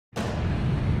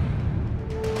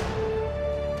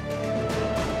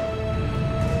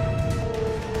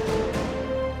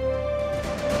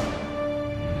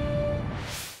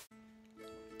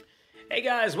Hey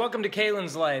guys, welcome to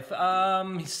Kaylin's Life.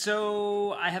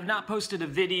 So I have not posted a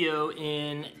video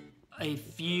in a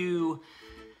few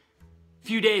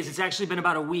days. It's actually been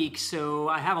about a week, so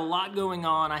I have a lot going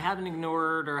on. I haven't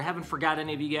ignored or I haven't forgot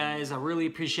any of you guys. I really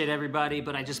appreciate everybody,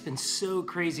 but I've just been so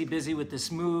crazy busy with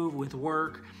this move, with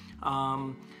work.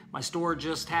 My store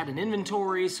just had an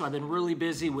inventory, so I've been really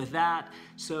busy with that.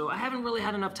 So I haven't really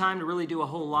had enough time to really do a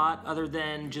whole lot other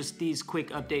than just these quick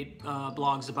update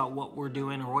blogs about what we're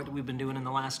doing or what we've been doing in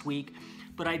the last week.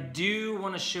 But I do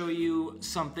want to show you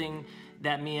something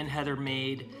that me and Heather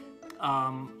made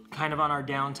kind of on our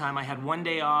downtime. I had one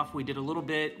day off. We did a little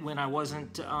bit when I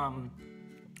wasn't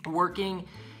working.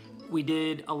 We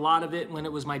did a lot of it when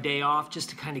it was my day off, just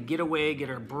to kind of get away, get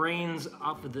our brains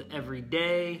off of the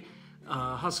everyday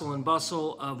hustle and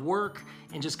bustle of work,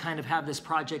 and just kind of have this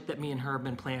project that me and her have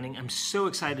been planning. I'm so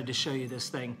excited to show you this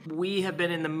thing. We have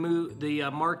been in the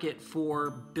market for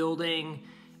building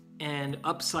and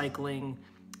upcycling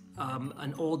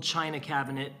an old china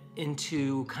cabinet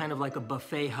into kind of like a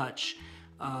buffet hutch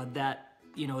that,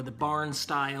 you know, the barn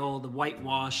style, the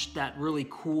whitewash, that really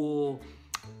cool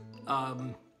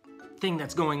thing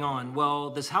that's going on. Well,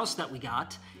 this house that we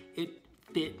got, it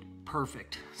fit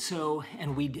perfect. So,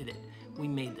 and we did it. We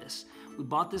made this. We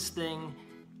bought this thing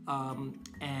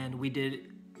and we did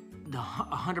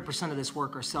 100% of this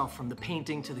work ourselves, from the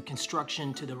painting to the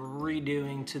construction to the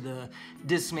redoing to the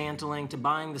dismantling to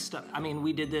buying the stuff. I mean,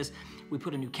 we did this. We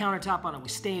put a new countertop on it. We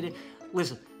stained it.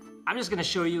 Listen, I'm just gonna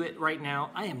show you it right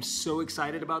now. I am so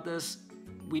excited about this.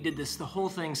 We did this, the whole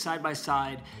thing side by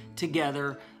side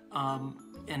together.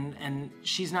 And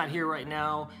she's not here right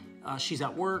now. She's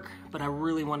at work, but I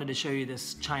really wanted to show you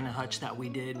this china hutch that we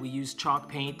did. We used chalk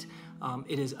paint.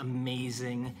 It is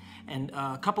amazing, and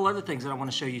a couple other things that I want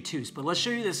to show you too. But let's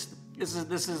show you this. This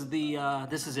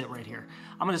is it right here.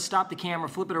 I'm going to stop the camera,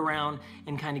 flip it around,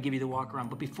 and kind of give you the walk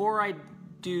around. But before I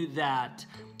do that,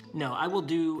 no, I will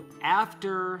do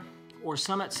after, or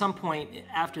at some point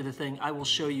after the thing, I will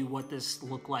show you what this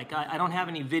looked like. I don't have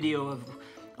any video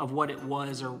of what it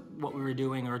was or what we were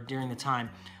doing or during the time.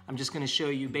 I'm just going to show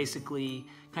you, basically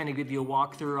kind of give you a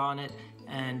walkthrough on it,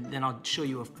 and then I'll show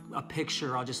you a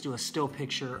picture. I'll just do a still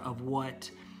picture of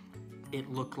what it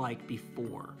looked like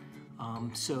before.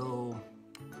 So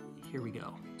here we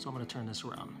go. So I'm going to turn this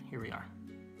around. Here we are.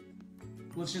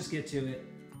 Let's just get to it.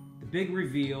 The big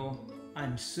reveal.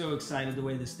 I'm so excited the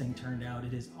way this thing turned out.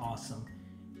 It is awesome.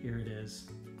 Here it is.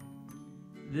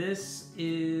 This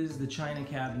is the china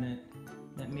cabinet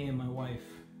that me and my wife,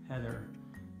 Heather,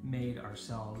 made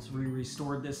ourselves. We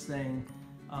restored this thing.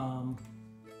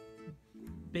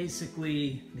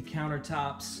 Basically, the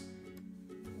countertops,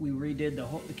 we redid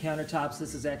the countertops.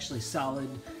 This is actually solid,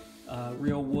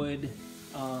 real wood,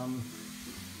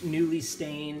 newly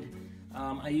stained.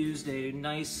 I used a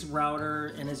nice router,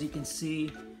 and as you can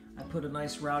see, I put a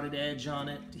nice routed edge on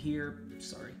it here.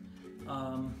 Sorry.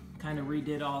 Kind of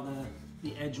redid all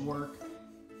the edge work.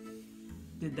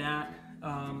 Did that.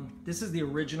 This is the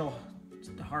original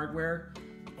hardware,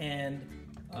 and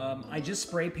I just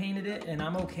spray painted it, and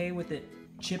I'm okay with it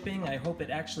chipping. I hope it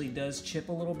actually does chip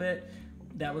a little bit.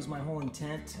 That was my whole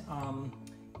intent,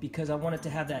 because I want it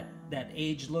to have that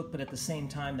aged look, but at the same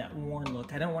time that worn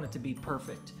look. I don't want it to be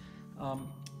perfect.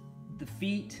 The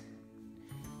feet,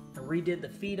 I redid the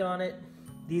feet on it.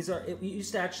 It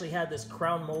used to actually have this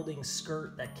crown molding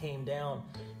skirt that came down,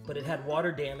 but it had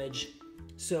water damage,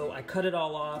 so I cut it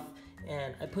all off.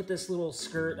 And I put this little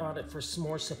skirt on it for some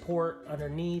more support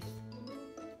underneath,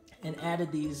 and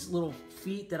added these little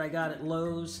feet that I got at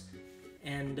Lowe's,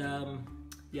 and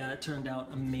yeah, it turned out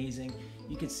amazing.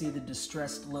 You can see the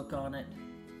distressed look on it.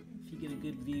 If you get a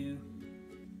good view,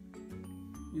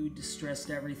 we distressed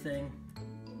everything.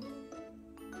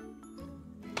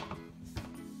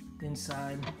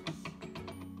 Inside.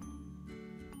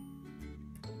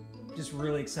 Just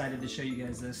really excited to show you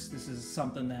guys this. This is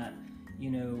something that, you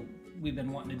know, we've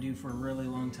been wanting to do for a really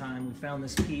long time. We found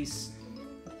this piece.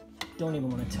 Don't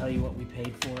even want to tell you what we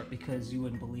paid for it, because you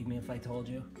wouldn't believe me if I told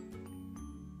you.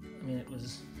 I mean, it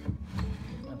was,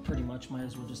 I pretty much might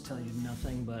as well just tell you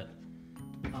nothing, but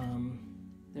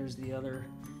there's the other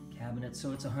cabinet.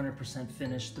 So it's 100%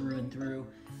 finished through and through.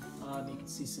 You can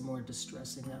see some more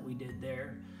distressing that we did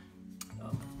there.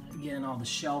 Again, all the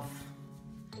shelf.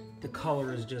 The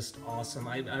color is just awesome.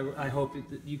 I hope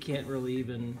that you can't really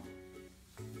even,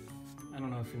 I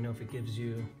don't know if it gives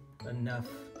you enough.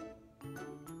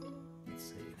 Let's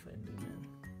see if I do that.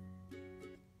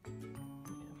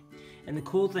 Yeah. And the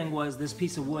cool thing was, this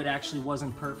piece of wood actually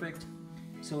wasn't perfect.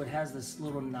 So it has this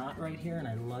little knot right here, and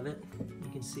I love it. You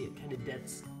can see it kind of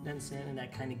dents in, and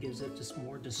that kind of gives it just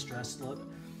more distressed look.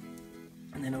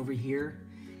 And then over here,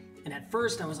 and at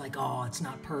first I was like, oh, it's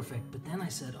not perfect. But then I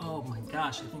said, oh my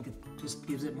gosh, I think it just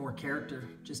gives it more character.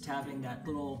 Just having that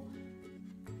little,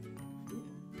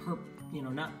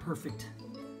 not perfect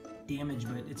damage,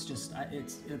 but it's just,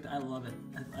 I love it.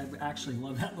 I actually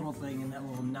love that little thing and that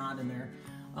little knot in there.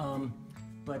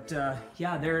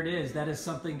 Yeah, there it is. That is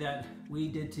something that we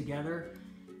did together.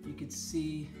 You could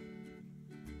see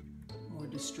more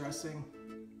distressing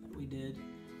that we did.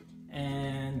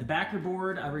 And the backer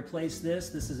board, I replaced this.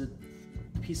 This is a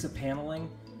piece of paneling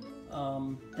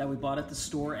that we bought at the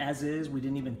store as is. We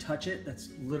didn't even touch it. That's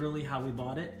literally how we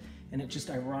bought it. And it's just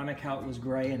ironic how it was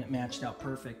gray and it matched out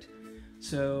perfect.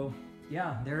 So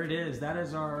yeah, there it is. That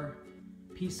is our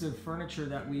piece of furniture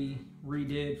that we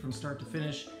redid from start to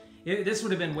finish. This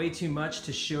would have been way too much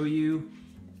to show you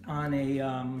on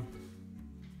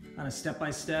a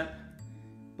step-by-step,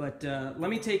 but let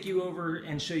me take you over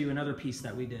and show you another piece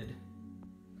that we did.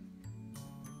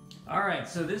 All right,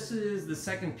 so this is the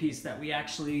second piece that we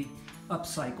actually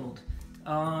upcycled.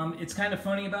 It's kind of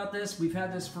funny about this. We've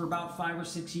had this for about 5 or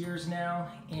 6 years now,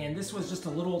 and this was just a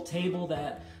little table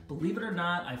that, believe it or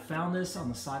not, I found this on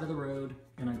the side of the road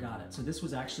and I got it. So this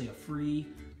was actually a free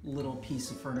little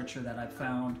piece of furniture that I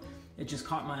found. It just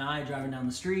caught my eye driving down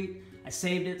the street. I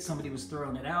saved it, somebody was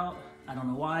throwing it out. I don't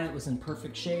know why, it was in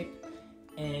perfect shape.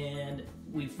 And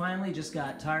we finally just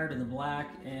got tired of the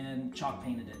black and chalk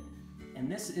painted it.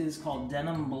 And this is called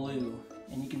Denim Blue.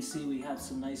 And you can see we have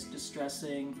some nice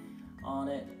distressing on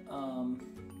it.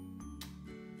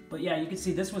 But yeah, you can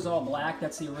see this was all black,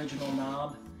 that's the original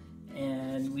knob.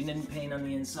 And we didn't paint on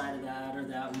the inside of that or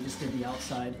that, we just did the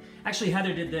outside. Actually,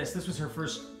 Heather did this. This was her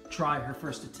first try, her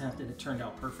first attempt, and it turned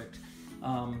out perfect.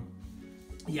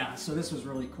 Yeah, so this was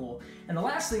really cool. And the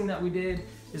last thing that we did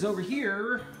is over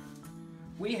here,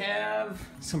 we have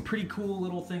some pretty cool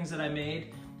little things that I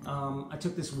made. I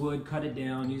took this wood, cut it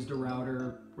down, used a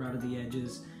routed the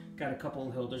edges, got a couple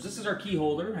of holders. This is our key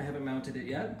holder. I haven't mounted it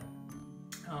yet.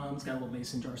 It's got a little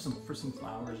mason jar for some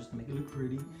flowers just to make it look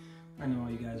pretty. I know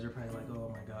all you guys are probably like, oh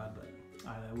my God, but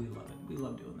we love it. We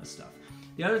love doing this stuff.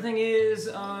 The other thing is,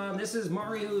 this is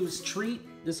Mario's treat.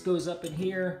 This goes up in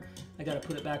here. I got to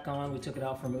put it back on. We took it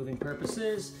out for moving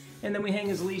purposes. And then we hang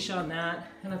his leash on that.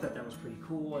 And I thought that was pretty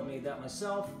cool. I made that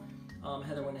myself.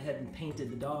 Heather went ahead and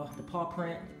painted the paw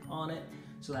print on it.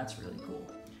 So that's really cool.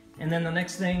 And then the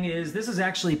next thing is, this is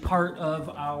actually part of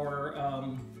our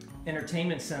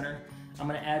entertainment center. I'm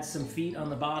going to add some feet on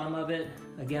the bottom of it.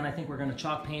 Again, I think we're going to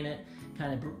chalk paint it,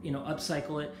 kind of,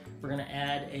 upcycle it. We're going to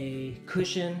add a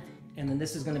cushion, and then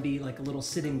this is going to be like a little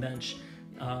sitting bench.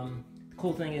 The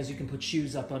cool thing is you can put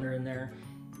shoes up under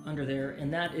there,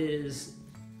 and that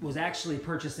was actually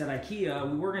purchased at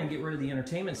IKEA. We were going to get rid of the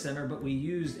entertainment center, but we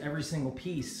used every single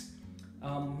piece,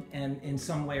 and in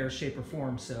some way or shape or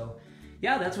form. So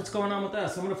yeah, that's what's going on with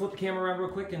us. I'm going to flip the camera around real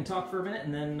quick and talk for a minute,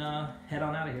 and then head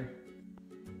on out of here.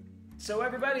 So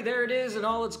everybody, there it is in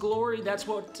all its glory. That's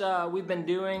what we've been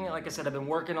doing. Like I said, I've been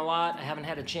working a lot. I haven't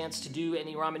had a chance to do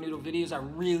any ramen noodle videos. I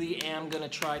really am gonna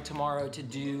try tomorrow to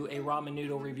do a ramen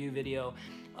noodle review video.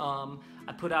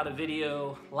 I put out a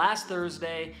video last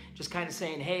Thursday, just kind of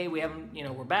saying, hey, we haven't,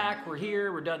 we're back, we're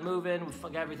here, we're done moving,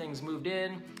 everything's moved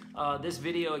in. This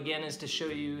video again is to show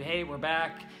you, hey, we're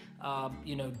back.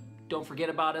 Don't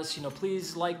forget about us.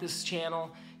 Please like this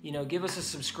channel. Give us a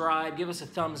subscribe, give us a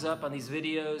thumbs up on these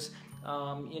videos.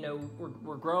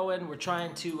 We're growing, we're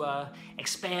trying to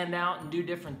expand out and do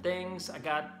different things. I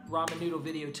got ramen noodle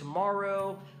video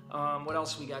tomorrow. What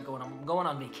else we got going on? I'm going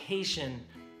on vacation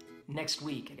next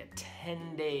week. I got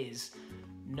 10 days,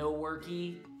 no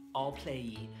worky, all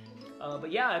playy.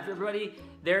 But yeah, everybody,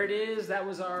 there it is. That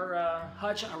was our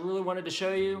hutch. I really wanted to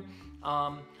show you.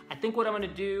 I think what I'm gonna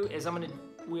do is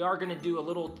we are gonna do a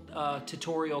little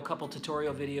couple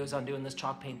tutorial videos on doing this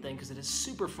chalk paint thing, because it is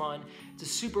super fun. It's a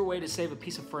super way to save a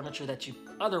piece of furniture that you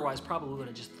otherwise probably would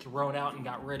have just thrown out and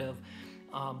got rid of.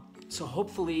 So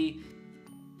hopefully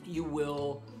you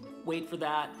will wait for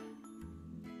that.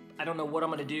 I don't know what I'm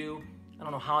gonna do. I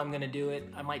don't know how I'm gonna do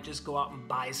it. I might just go out and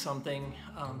buy something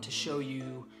to show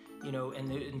you,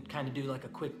 and kind of do like a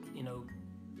quick,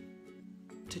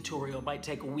 tutorial. It might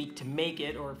take a week to make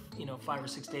it, or 5 or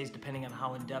 6 days depending on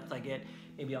how in depth I get.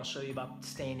 Maybe I'll show you about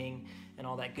staining and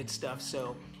all that good stuff.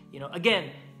 So again,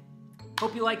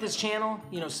 hope you like this channel.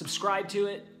 Subscribe to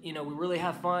it. We really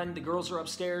have fun. The girls are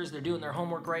upstairs, they're doing their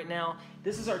homework right now.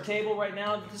 This is our table right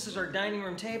now. This is our dining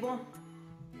room table.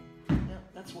 Yeah,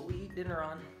 that's what we eat dinner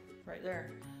on right there.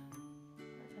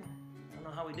 I don't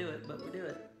know how we do it, but we do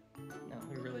it. No,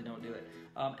 we really don't do it.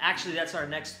 Actually, that's our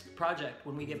next project.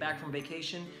 When we get back from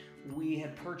vacation, we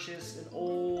had purchased an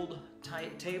old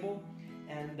table,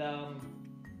 and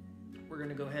we're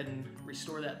gonna go ahead and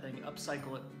restore that thing,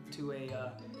 upcycle it to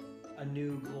a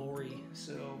new glory.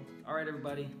 So, all right,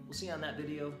 everybody, we'll see you on that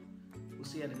video. We'll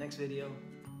see you at the next video.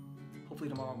 Hopefully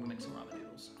tomorrow we'll make some ramen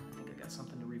noodles. I think I got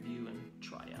something to review and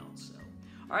try out. So,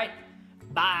 all right,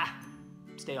 bye.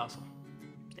 Stay awesome.